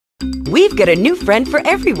We've got a new friend for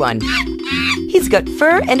everyone. He's got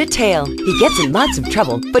fur and a tail. He gets in lots of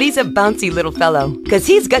trouble, but he's a bouncy little fellow, 'cause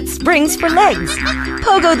he's got springs for legs.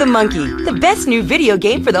 Pogo the Monkey, the best new video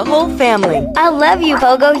game for the whole family. I love you,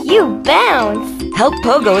 Pogo. You bounce. Help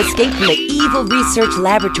Pogo escape from the evil research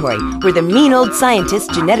laboratory where the mean old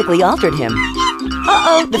scientist genetically altered him.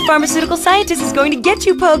 Uh-oh, the pharmaceutical scientist is going to get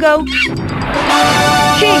you, Pogo.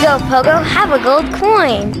 Here you go, Pogo. Have a gold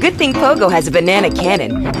coin. Good thing Pogo has a banana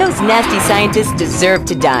cannon. Those nasty scientists deserve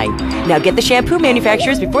to die. Now get the shampoo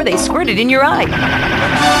manufacturers before they squirt it in your eye.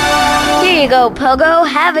 Here you go, Pogo.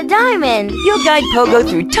 Have a diamond. You'll guide Pogo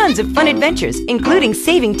through tons of fun adventures, including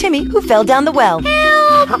saving Timmy, who fell down the well.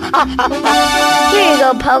 Help! Here you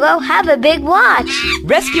go, Pogo. Have a big watch.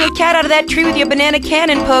 Rescue a cat out of that tree with your banana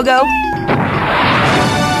cannon, Pogo.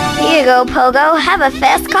 Here you go, Pogo. Have a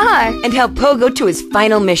fast car. And help Pogo to his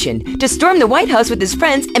final mission, to storm the White House with his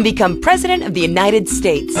friends and become President of the United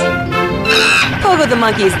States. Pogo the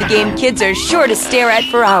Monkey is the game kids are sure to stare at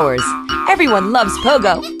for hours. Everyone loves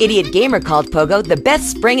Pogo. Idiot Gamer called Pogo the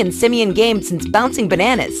best spring and simian game since bouncing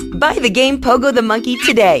bananas. Buy the game Pogo the Monkey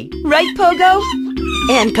today. Right, Pogo?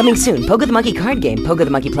 And coming soon, Pogo the Monkey card game, Pogo the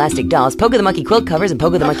Monkey plastic dolls, Pogo the Monkey quilt covers, and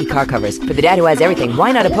Pogo the Monkey car covers. For the dad who has everything,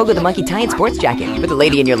 why not a Pogo the Monkey tie-in sports jacket? For the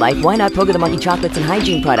lady in your life, why not Pogo the Monkey chocolates and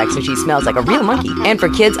hygiene products so she smells like a real monkey? And for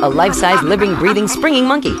kids, a life-size, living, breathing, springing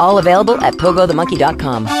monkey. All available at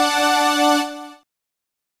pogothemonkey.com.